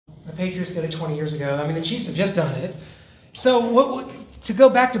Patriots did it 20 years ago. I mean, the Chiefs have just done it. So to go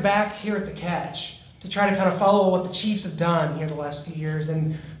back to back here at the catch, to try to kind of follow what the Chiefs have done here the last few years,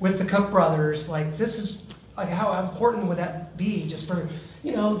 and with the Cook brothers, like this is like how important would that be just for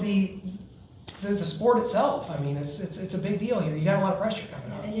the sport itself? I mean, it's a big deal here. You got a lot of pressure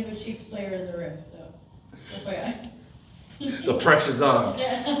coming up. And you have a Chiefs player in the room, so FYI. The pressure's on.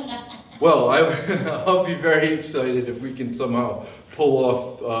 Well, I'll be very excited if we can somehow pull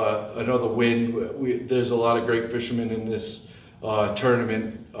off another win. There's a lot of great fishermen in this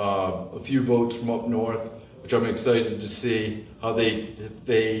tournament. A few boats from up north, which I'm excited to see how they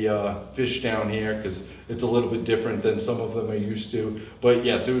fish down here, because it's a little bit different than some of them are used to. But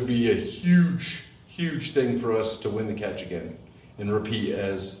yes, it would be a huge thing for us to win the catch again and repeat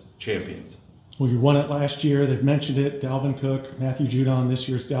as champions. Well, you won it last year. They've mentioned it. Dalvin Cook, Matthew Judon. This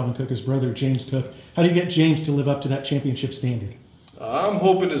year's Dalvin Cook, his brother James Cook. How do you get James to live up to that championship standard? I'm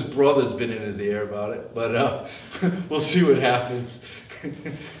hoping his brother's been in his ear about it, but we'll see what happens.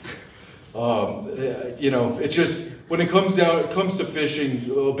 It's just when it comes to fishing,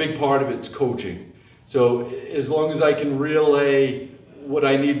 a big part of it's coaching. So as long as I can relay what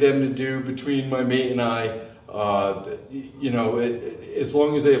I need them to do between my mate and I, as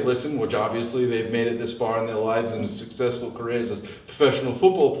long as they listen, which obviously they've made it this far in their lives and successful careers as professional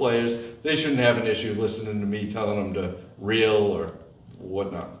football players, they shouldn't have an issue listening to me telling them to reel or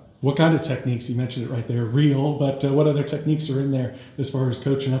whatnot. What kind of techniques? You mentioned it right there, reel, but what other techniques are in there as far as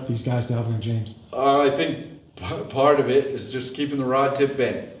coaching up these guys, Dalvin and James? I think part of it is just keeping the rod tip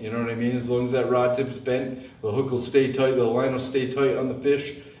bent. You know what I mean? As long as that rod tip is bent, the hook will stay tight, the line will stay tight on the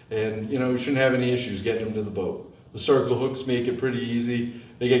fish, and we shouldn't have any issues getting them to the boat. The circle hooks make it pretty easy.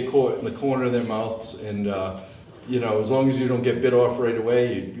 They get caught in the corner of their mouths, and as long as you don't get bit off right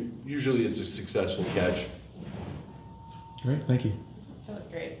away, usually it's a successful catch. Great, thank you. That was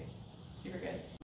great.